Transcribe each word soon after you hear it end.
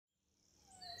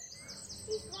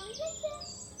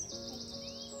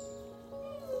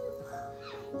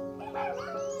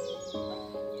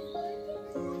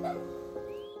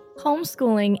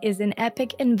Homeschooling is an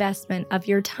epic investment of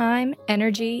your time,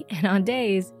 energy, and on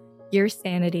days, your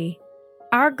sanity.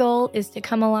 Our goal is to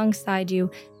come alongside you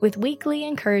with weekly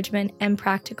encouragement and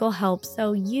practical help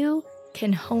so you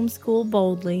can homeschool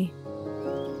boldly.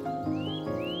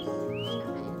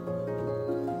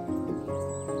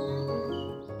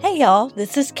 Hey y'all,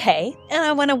 this is Kay, and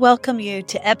I want to welcome you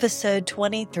to episode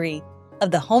 23 of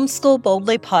the Homeschool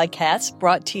Boldly podcast,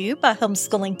 brought to you by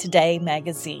Homeschooling Today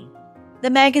magazine. The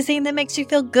magazine that makes you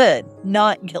feel good,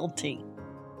 not guilty.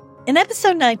 In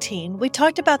episode 19, we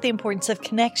talked about the importance of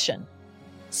connection,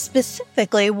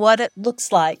 specifically what it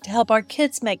looks like to help our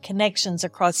kids make connections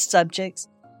across subjects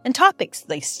and topics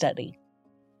they study.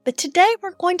 But today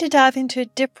we're going to dive into a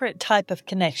different type of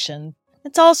connection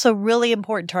that's also really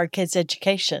important to our kids'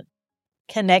 education: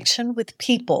 connection with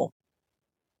people.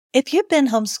 If you've been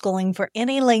homeschooling for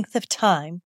any length of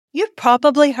time, you've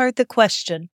probably heard the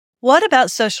question, what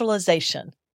about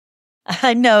socialization?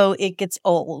 I know it gets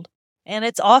old, and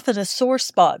it's often a sore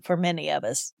spot for many of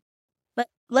us. But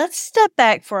let's step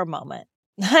back for a moment.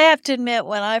 I have to admit,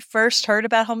 when I first heard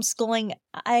about homeschooling,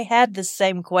 I had the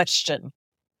same question.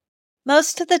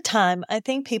 Most of the time, I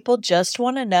think people just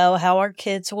want to know how our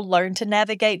kids will learn to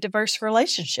navigate diverse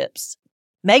relationships,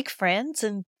 make friends,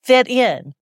 and fit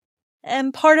in.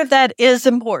 And part of that is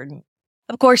important.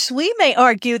 Of course, we may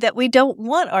argue that we don't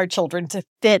want our children to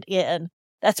fit in.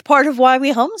 That's part of why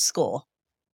we homeschool.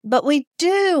 But we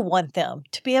do want them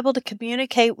to be able to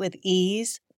communicate with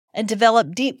ease and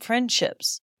develop deep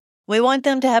friendships. We want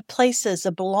them to have places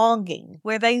of belonging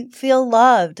where they feel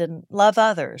loved and love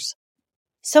others.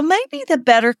 So maybe the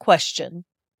better question,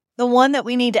 the one that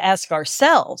we need to ask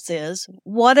ourselves, is,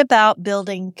 what about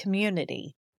building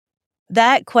community?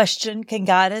 That question can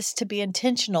guide us to be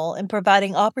intentional in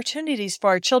providing opportunities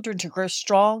for our children to grow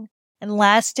strong and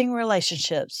lasting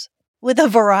relationships with a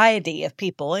variety of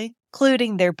people,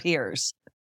 including their peers.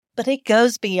 But it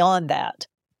goes beyond that.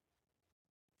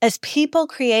 As people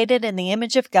created in the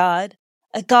image of God,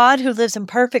 a God who lives in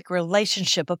perfect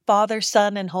relationship of Father,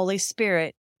 Son, and Holy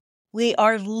Spirit, we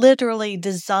are literally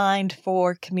designed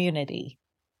for community.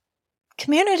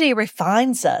 Community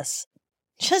refines us.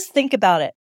 Just think about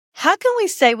it. How can we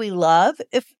say we love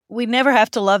if we never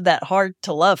have to love that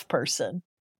hard-to-love person?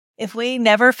 If we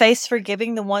never face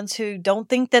forgiving the ones who don't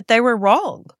think that they were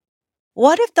wrong?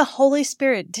 What if the Holy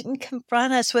Spirit didn't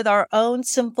confront us with our own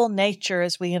sinful nature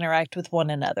as we interact with one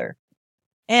another?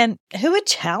 And who would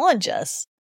challenge us?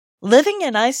 Living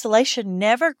in isolation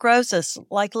never grows us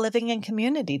like living in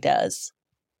community does.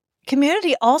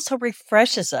 Community also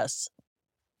refreshes us.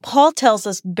 Paul tells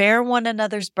us, bear one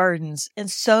another's burdens and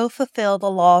so fulfill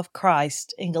the law of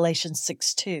Christ in Galatians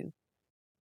 6:2.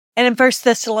 And in 1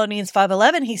 Thessalonians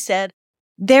 5:11, he said,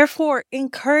 therefore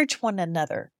encourage one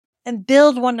another and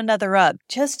build one another up,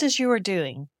 just as you are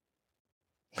doing.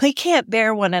 We can't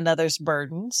bear one another's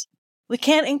burdens. We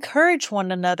can't encourage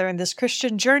one another in this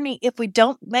Christian journey if we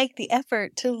don't make the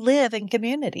effort to live in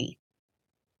community.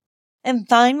 And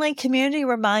finally, community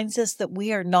reminds us that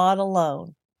we are not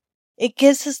alone. It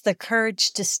gives us the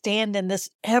courage to stand in this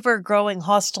ever-growing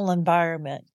hostile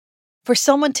environment, for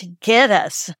someone to get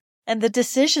us and the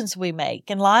decisions we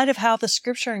make in light of how the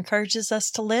Scripture encourages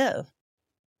us to live.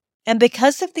 And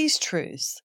because of these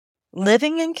truths,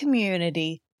 living in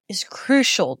community is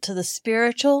crucial to the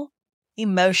spiritual,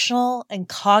 emotional, and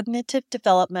cognitive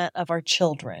development of our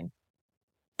children.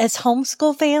 As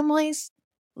homeschool families,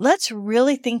 let's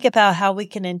really think about how we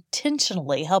can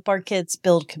intentionally help our kids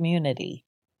build community.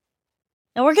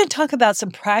 Now, we're going to talk about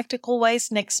some practical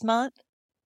ways next month.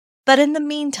 But in the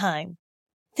meantime,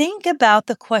 think about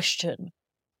the question,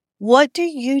 what do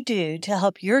you do to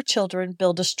help your children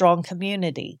build a strong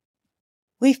community?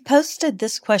 We've posted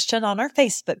this question on our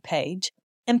Facebook page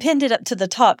and pinned it up to the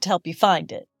top to help you find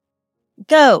it.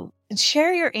 Go and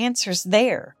share your answers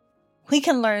there. We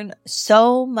can learn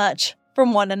so much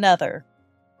from one another.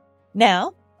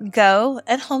 Now, go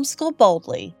and homeschool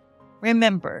boldly.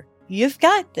 Remember, you've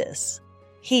got this.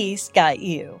 He's got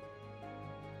you.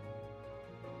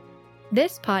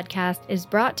 This podcast is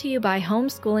brought to you by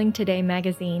Homeschooling Today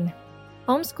magazine.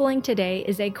 Homeschooling Today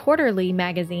is a quarterly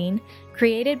magazine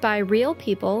created by real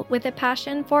people with a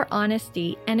passion for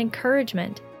honesty and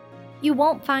encouragement. You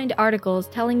won't find articles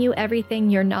telling you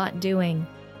everything you're not doing.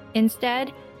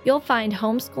 Instead, you'll find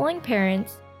homeschooling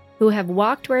parents who have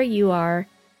walked where you are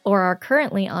or are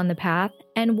currently on the path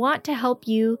and want to help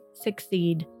you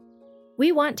succeed.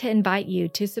 We want to invite you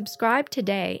to subscribe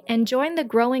today and join the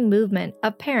growing movement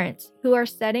of parents who are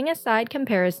setting aside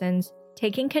comparisons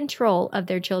taking control of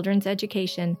their children's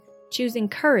education, choosing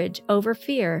courage over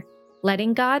fear,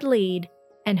 letting God lead,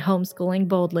 and homeschooling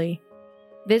boldly.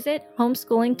 Visit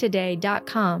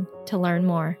homeschoolingtoday.com to learn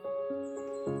more.